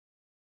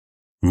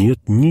Нет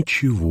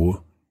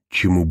ничего,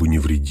 чему бы не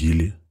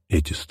вредили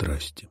эти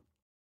страсти.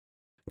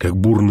 Как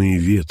бурные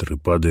ветры,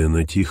 падая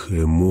на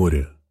тихое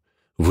море,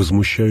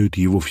 возмущают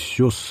его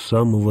все с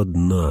самого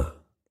дна,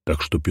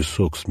 так что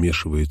песок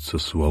смешивается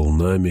с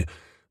волнами,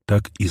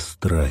 так и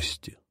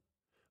страсти,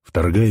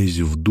 вторгаясь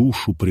в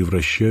душу,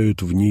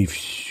 превращают в ней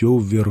все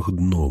вверх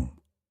дном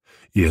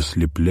и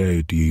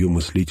ослепляют ее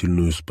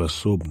мыслительную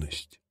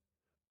способность,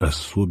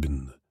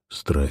 особенно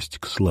страсть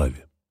к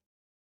славе.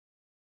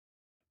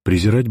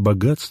 Презирать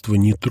богатство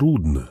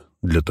нетрудно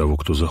для того,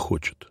 кто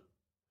захочет.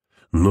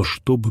 Но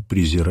чтобы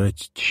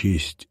презирать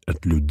честь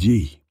от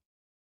людей,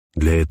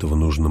 для этого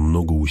нужно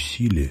много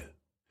усилия,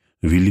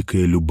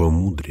 великое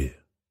любомудрие,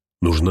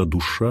 нужна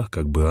душа,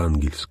 как бы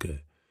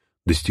ангельская,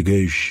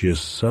 достигающая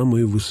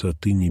самой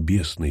высоты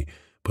небесной,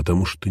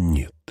 потому что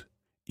нет,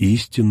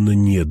 истинно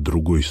нет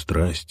другой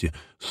страсти,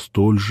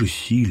 столь же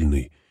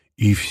сильной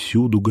и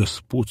всюду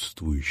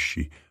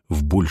господствующей,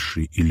 в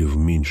большей или в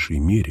меньшей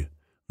мере,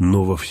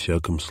 но во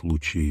всяком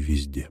случае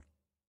везде.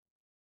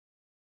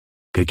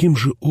 Каким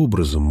же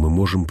образом мы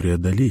можем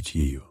преодолеть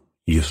ее,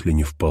 если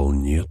не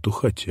вполне, то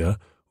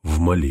хотя в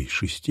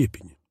малейшей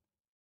степени?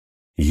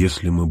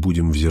 Если мы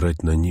будем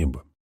взирать на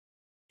небо,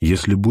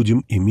 если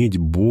будем иметь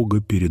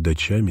Бога перед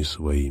очами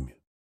своими,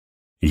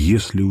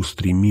 если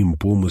устремим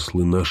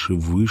помыслы наши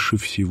выше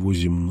всего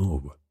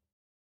земного.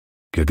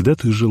 Когда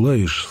ты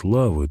желаешь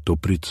славы, то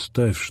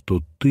представь,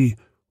 что ты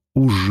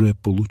уже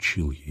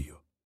получил ее.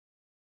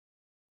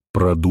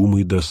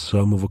 Продумай до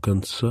самого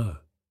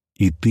конца,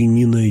 и ты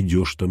не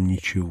найдешь там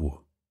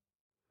ничего.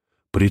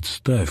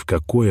 Представь,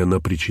 какой она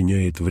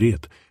причиняет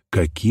вред,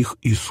 каких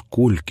и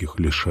скольких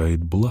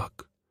лишает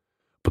благ,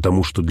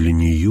 потому что для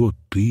нее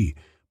ты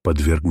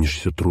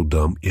подвергнешься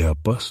трудам и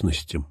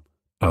опасностям,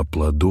 а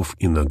плодов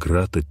и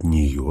наград от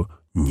нее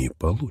не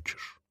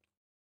получишь.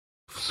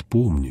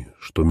 Вспомни,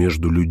 что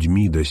между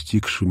людьми,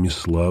 достигшими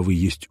славы,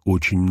 есть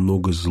очень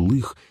много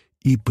злых,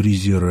 и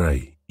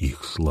презирай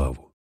их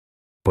славу.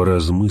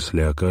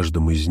 Поразмысли о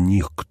каждом из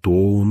них,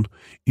 кто он,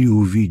 и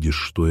увидишь,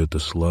 что эта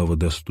слава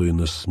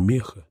достойна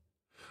смеха,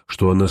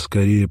 что она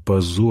скорее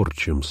позор,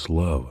 чем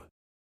слава.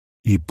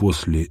 И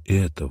после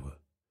этого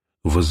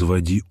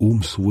возводи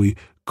ум свой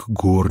к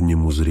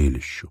горнему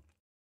зрелищу.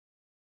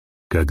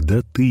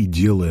 Когда ты,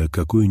 делая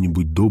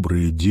какое-нибудь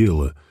доброе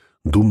дело,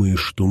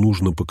 думаешь, что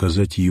нужно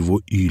показать его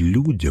и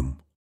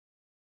людям,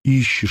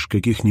 ищешь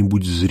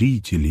каких-нибудь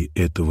зрителей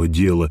этого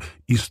дела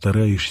и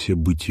стараешься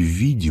быть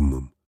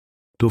видимым,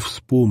 то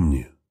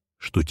вспомни,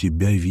 что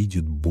тебя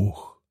видит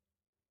Бог,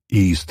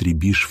 и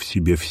истребишь в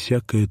себе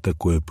всякое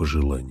такое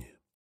пожелание.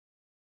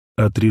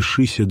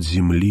 Отрешись от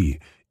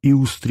земли и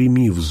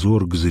устреми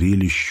взор к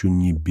зрелищу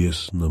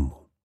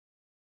небесному.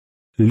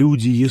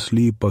 Люди,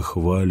 если и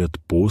похвалят,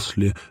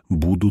 после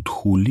будут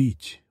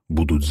хулить,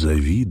 будут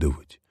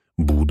завидовать,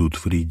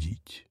 будут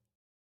вредить.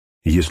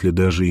 Если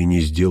даже и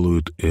не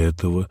сделают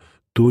этого,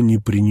 то не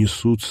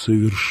принесут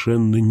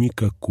совершенно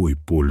никакой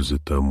пользы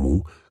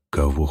тому,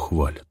 кого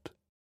хвалят.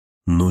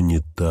 Но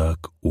не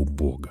так у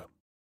Бога.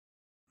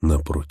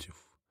 Напротив,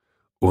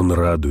 Он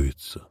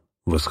радуется,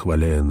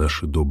 восхваляя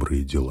наши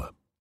добрые дела.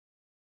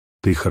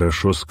 Ты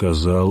хорошо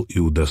сказал и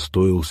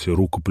удостоился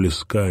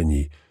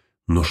рукоплесканий,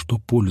 но что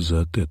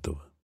польза от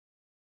этого?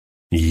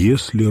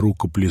 Если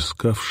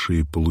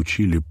рукоплескавшие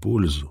получили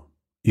пользу,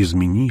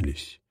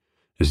 изменились,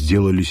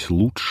 сделались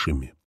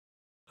лучшими,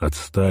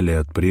 отстали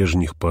от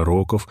прежних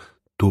пороков,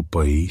 то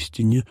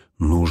поистине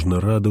нужно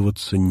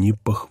радоваться не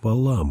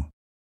похвалам,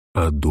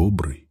 а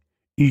доброй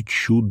и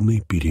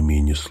чудной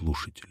перемене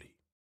слушателей.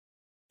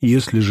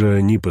 Если же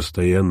они,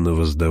 постоянно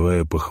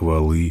воздавая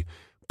похвалы,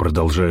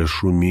 продолжая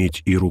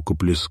шуметь и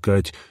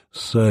рукоплескать,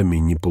 сами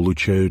не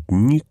получают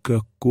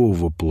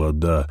никакого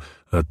плода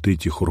от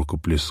этих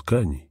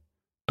рукоплесканий,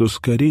 то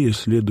скорее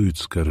следует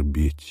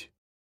скорбеть,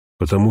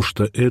 потому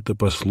что это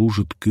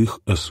послужит к их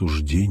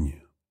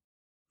осуждению.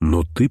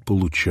 Но ты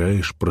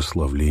получаешь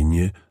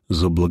прославление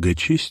за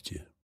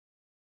благочестие.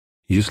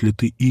 Если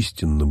ты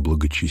истинно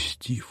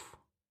благочестив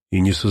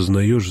и не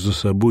сознаешь за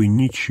собой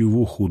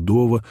ничего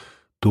худого,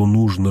 то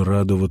нужно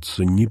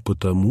радоваться не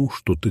потому,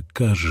 что ты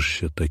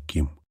кажешься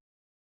таким,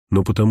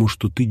 но потому,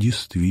 что ты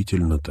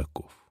действительно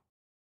таков.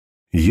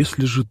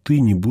 Если же ты,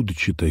 не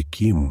будучи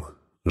таким,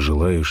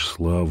 желаешь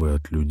славы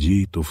от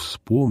людей, то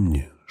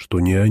вспомни, что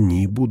не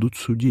они будут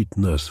судить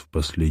нас в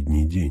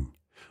последний день,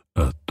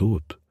 а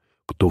тот,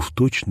 кто в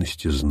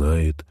точности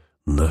знает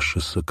наше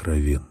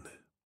сокровенное.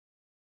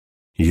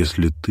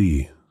 Если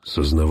ты,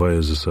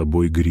 сознавая за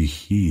собой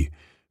грехи,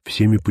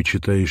 всеми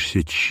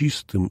почитаешься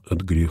чистым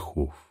от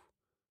грехов,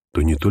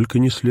 то не только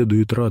не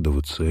следует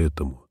радоваться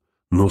этому,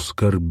 но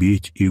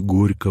скорбеть и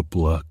горько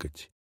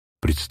плакать,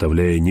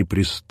 представляя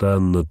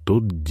непрестанно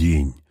тот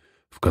день,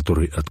 в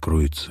который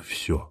откроется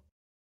все,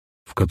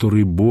 в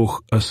который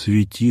Бог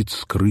осветит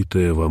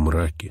скрытое во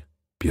мраке.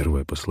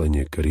 Первое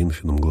послание к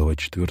Коринфянам, глава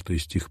 4,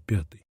 стих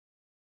 5.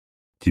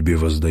 Тебе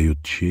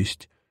воздают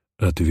честь,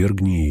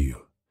 отвергни ее,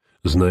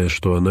 зная,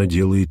 что она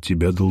делает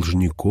тебя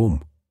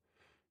должником.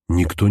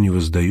 Никто не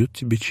воздает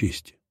тебе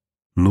чести.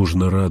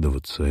 Нужно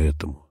радоваться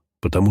этому,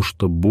 потому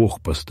что Бог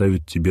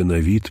поставит тебе на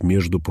вид,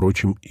 между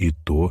прочим, и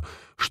то,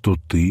 что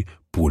ты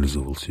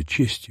пользовался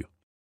честью.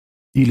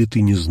 Или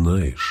ты не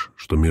знаешь,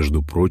 что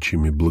между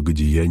прочими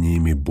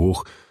благодеяниями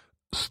Бог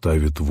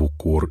ставит в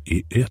укор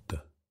и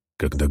это,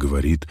 когда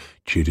говорит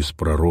через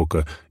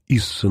пророка: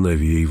 «Из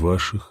сыновей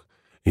ваших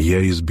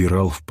я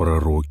избирал в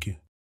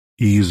пророки,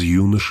 и из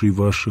юношей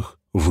ваших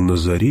в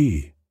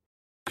Назарее».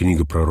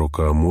 Книга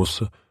пророка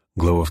Амоса,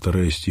 глава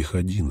 2, стих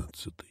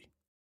 11.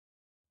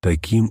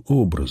 Таким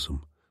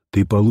образом,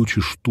 ты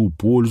получишь ту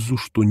пользу,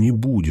 что не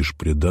будешь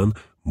предан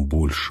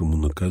большему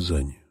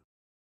наказанию.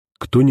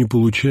 Кто не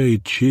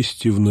получает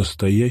чести в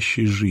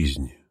настоящей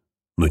жизни,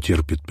 но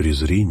терпит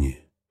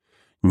презрение,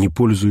 не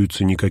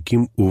пользуется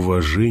никаким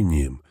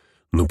уважением,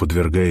 но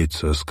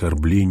подвергается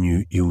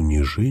оскорблению и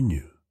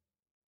унижению,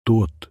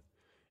 тот,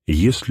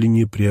 если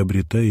не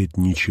приобретает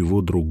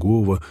ничего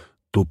другого,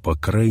 то, по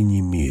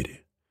крайней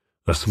мере,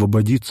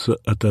 освободится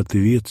от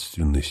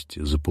ответственности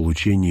за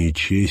получение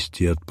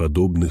чести от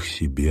подобных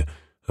себе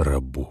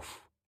рабов.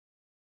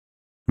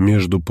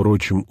 Между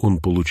прочим,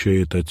 он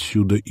получает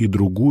отсюда и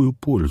другую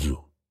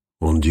пользу.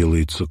 Он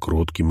делается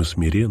кротким и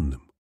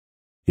смиренным.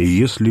 И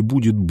если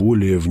будет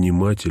более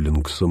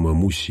внимателен к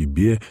самому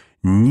себе,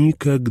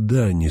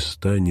 никогда не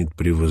станет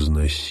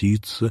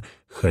превозноситься,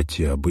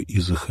 хотя бы и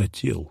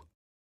захотел.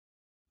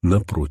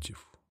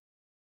 Напротив,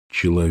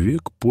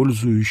 человек,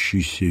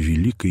 пользующийся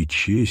великой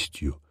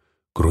честью,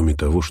 кроме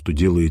того, что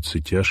делается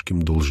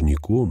тяжким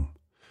должником,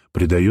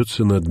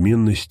 предается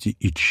надменности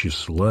и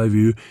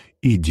тщеславию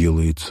и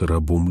делается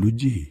рабом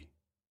людей.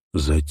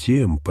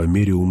 Затем, по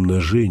мере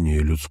умножения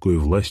людской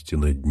власти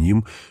над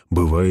ним,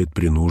 бывает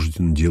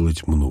принужден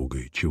делать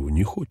многое, чего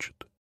не хочет.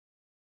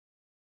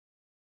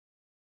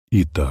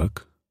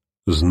 Итак,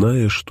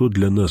 зная, что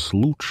для нас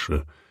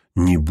лучше,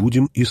 не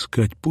будем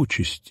искать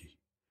почестей,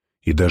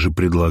 и даже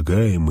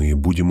предлагаемые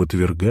будем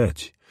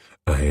отвергать,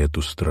 а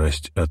эту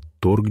страсть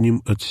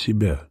отторгнем от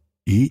себя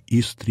и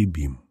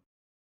истребим.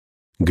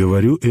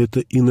 Говорю это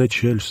и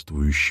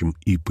начальствующим,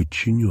 и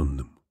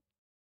подчиненным.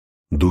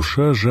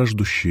 Душа,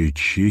 жаждущая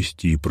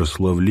чести и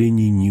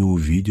прославлений, не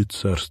увидит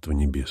Царства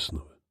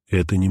Небесного.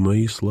 Это не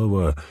мои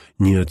слова,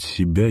 не от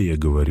себя я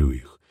говорю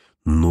их,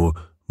 но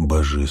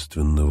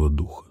Божественного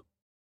Духа.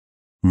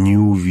 Не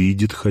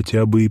увидит,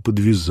 хотя бы и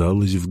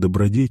подвязалась в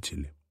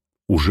добродетели.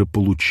 Уже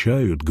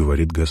получают,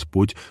 говорит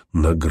Господь,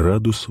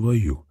 награду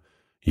свою.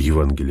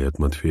 Евангелие от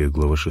Матфея,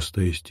 глава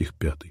 6, стих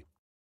 5.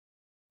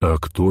 А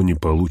кто не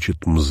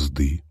получит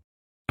мзды,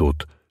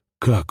 тот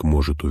как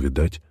может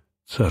увидать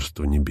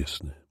Царство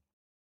Небесное?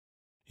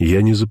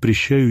 Я не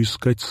запрещаю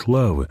искать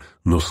славы,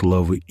 но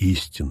славы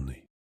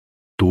истинной,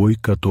 той,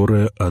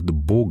 которая от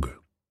Бога.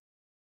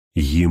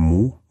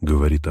 Ему,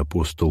 говорит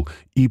апостол,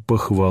 и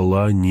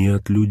похвала не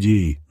от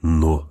людей,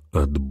 но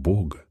от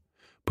Бога.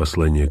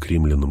 Послание к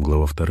Римлянам,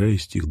 глава 2,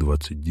 стих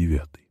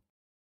 29.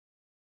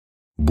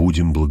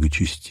 Будем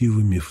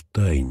благочестивыми в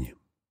тайне,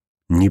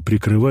 не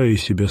прикрывая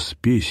себя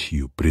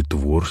спесью,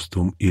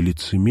 притворством и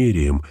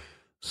лицемерием,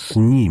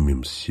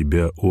 снимем с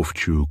себя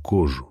овчую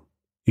кожу,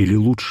 или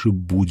лучше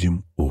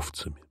будем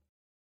овцами.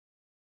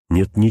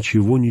 Нет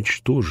ничего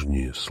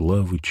ничтожнее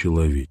славы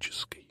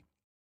человеческой.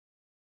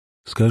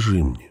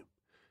 Скажи мне,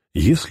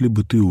 если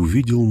бы ты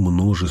увидел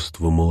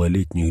множество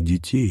малолетних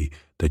детей,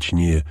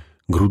 точнее,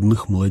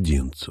 грудных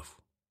младенцев,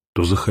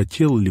 то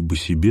захотел ли бы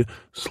себе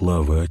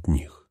славы от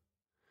них?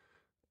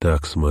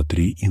 Так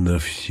смотри и на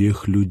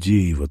всех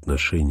людей в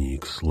отношении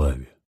к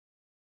славе.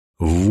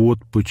 Вот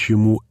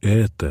почему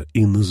это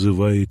и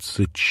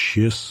называется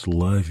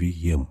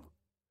тщеславием.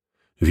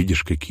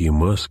 Видишь, какие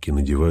маски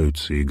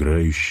надеваются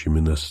играющими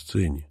на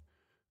сцене,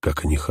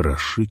 как они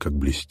хороши, как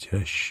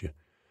блестяще,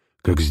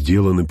 как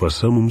сделаны по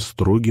самым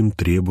строгим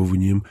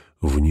требованиям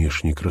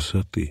внешней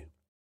красоты.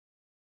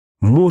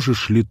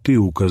 Можешь ли ты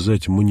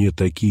указать мне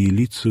такие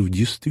лица в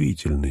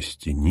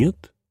действительности?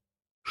 Нет?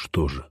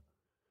 Что же,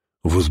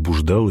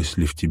 возбуждалась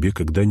ли в тебе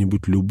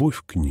когда-нибудь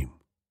любовь к ним?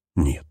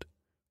 Нет.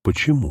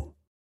 Почему?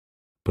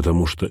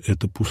 Потому что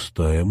это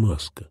пустая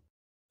маска.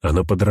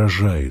 Она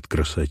подражает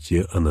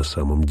красоте, а на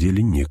самом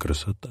деле не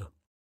красота.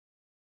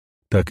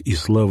 Так и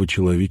слава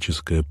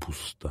человеческая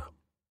пуста.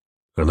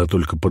 Она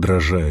только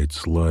подражает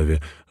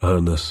славе, а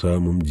на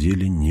самом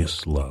деле не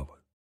слава.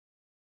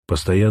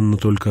 Постоянно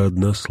только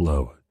одна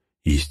слава,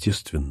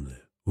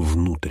 естественная,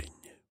 внутренняя.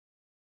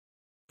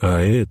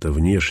 А это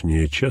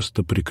внешнее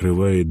часто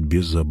прикрывает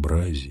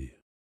безобразие.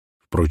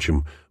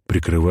 Впрочем,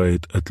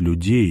 прикрывает от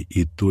людей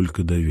и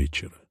только до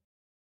вечера.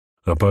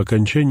 А по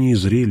окончании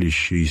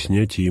зрелища и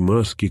снятии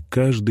маски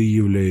каждый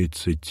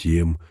является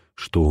тем,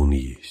 что он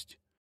есть.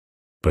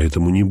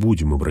 Поэтому не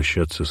будем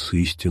обращаться с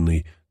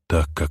истиной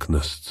так, как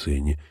на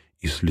сцене,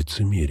 и с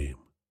лицемерием.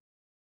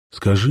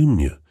 Скажи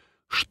мне,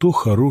 что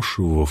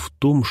хорошего в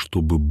том,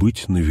 чтобы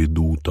быть на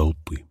виду у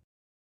толпы?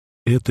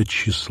 Это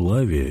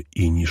тщеславие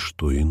и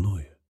ничто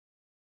иное.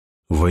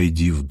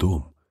 Войди в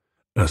дом,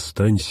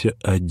 останься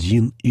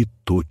один, и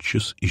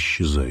тотчас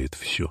исчезает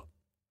все.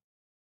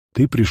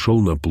 Ты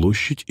пришел на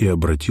площадь и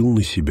обратил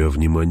на себя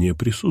внимание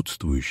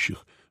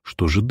присутствующих.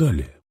 Что же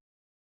далее?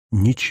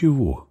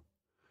 Ничего,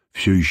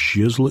 все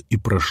исчезло и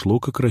прошло,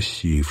 как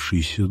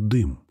рассеявшийся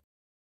дым.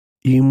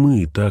 И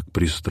мы так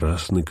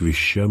пристрастны к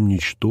вещам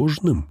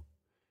ничтожным?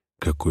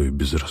 Какое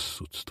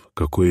безрассудство,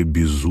 какое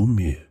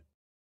безумие!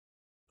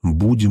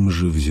 Будем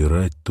же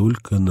взирать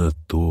только на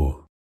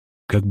то,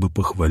 как бы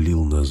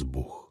похвалил нас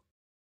Бог.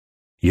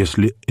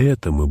 Если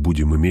это мы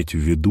будем иметь в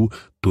виду,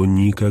 то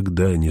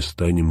никогда не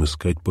станем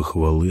искать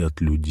похвалы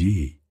от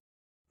людей.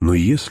 Но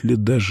если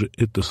даже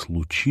это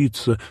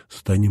случится,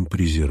 станем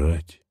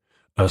презирать,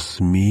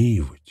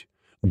 осмеивать,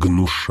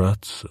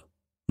 гнушаться,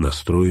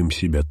 настроим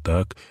себя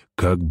так,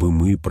 как бы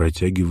мы,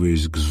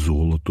 протягиваясь к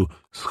золоту,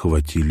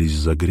 схватились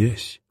за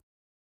грязь.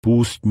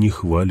 Пусть не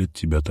хвалит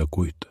тебя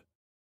такой-то.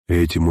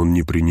 Этим он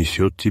не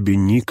принесет тебе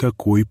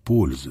никакой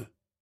пользы.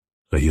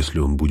 А если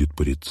он будет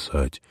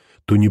порицать,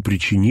 то не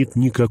причинит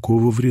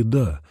никакого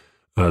вреда.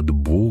 От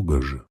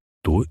Бога же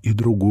то и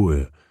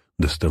другое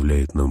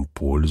доставляет нам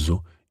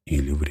пользу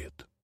или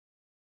вред.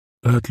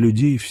 А от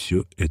людей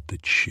все это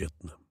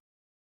тщетно.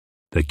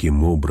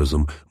 Таким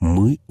образом,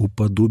 мы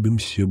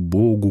уподобимся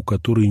Богу,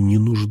 который не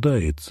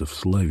нуждается в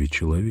славе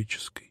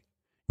человеческой.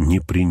 «Не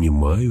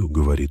принимаю, —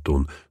 говорит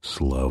он, —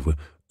 славы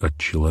от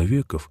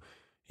человеков».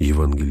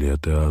 Евангелие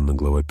от Иоанна,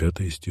 глава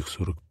 5, стих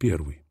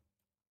 41.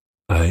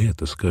 А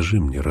это,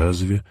 скажи мне,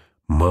 разве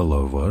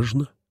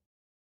маловажно?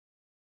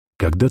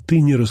 Когда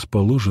ты не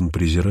расположен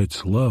презирать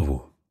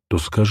славу, то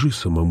скажи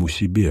самому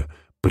себе: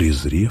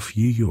 презрев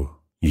ее,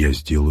 я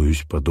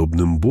сделаюсь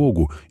подобным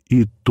Богу,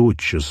 и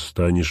тотчас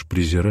станешь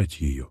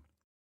презирать ее.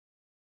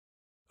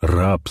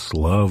 Раб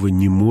славы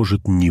не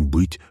может не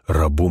быть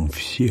рабом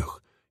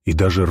всех, и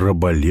даже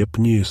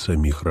раболепнее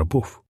самих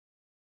рабов.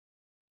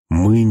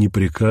 Мы не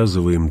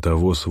приказываем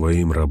того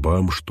своим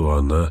рабам, что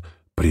она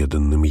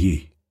преданным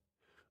ей.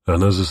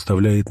 Она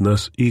заставляет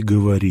нас и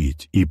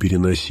говорить, и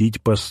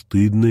переносить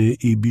постыдное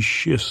и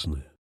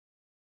бесчестное.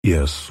 И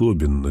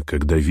особенно,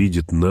 когда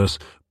видит нас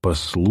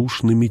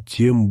послушными,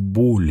 тем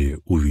более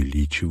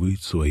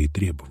увеличивает свои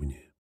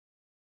требования.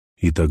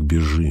 Итак,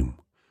 бежим,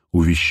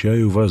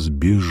 увещаю вас,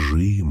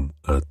 бежим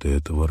от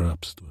этого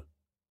рабства.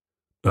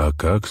 А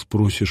как,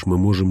 спросишь, мы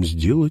можем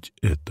сделать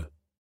это?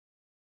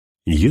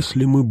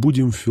 Если мы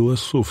будем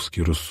философски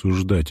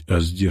рассуждать о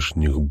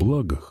здешних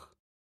благах,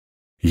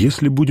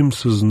 если будем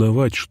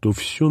сознавать, что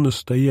все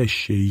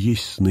настоящее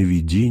есть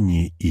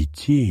сновидение и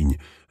тень,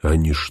 а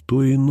не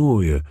что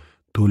иное,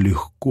 то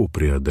легко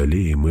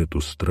преодолеем эту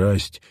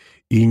страсть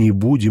и не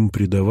будем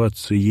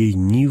предаваться ей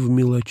ни в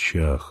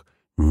мелочах,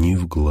 ни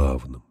в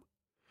главном.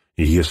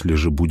 Если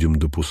же будем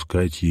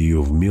допускать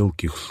ее в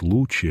мелких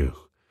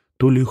случаях,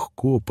 то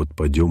легко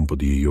подпадем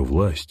под ее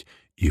власть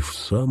и в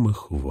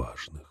самых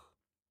важных.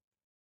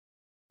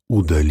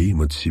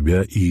 Удалим от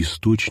себя и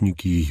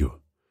источник ее,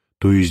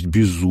 то есть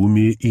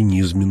безумие и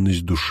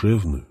низменность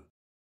душевную.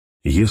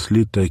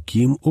 Если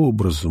таким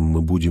образом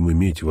мы будем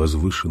иметь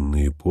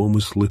возвышенные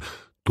помыслы,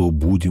 то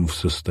будем в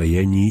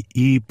состоянии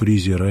и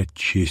презирать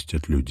честь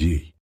от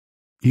людей,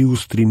 и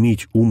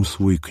устремить ум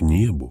свой к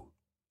небу,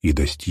 и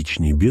достичь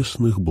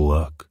небесных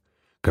благ,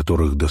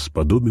 которых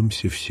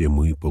досподобимся все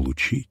мы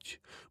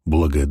получить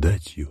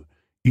благодатью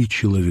и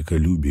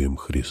человеколюбием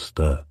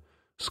Христа,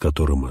 с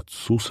которым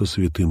Отцу со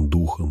Святым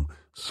Духом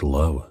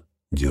слава,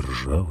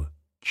 держава,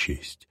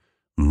 честь,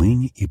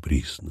 ныне и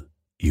присно,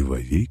 и во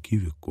веки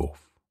веков.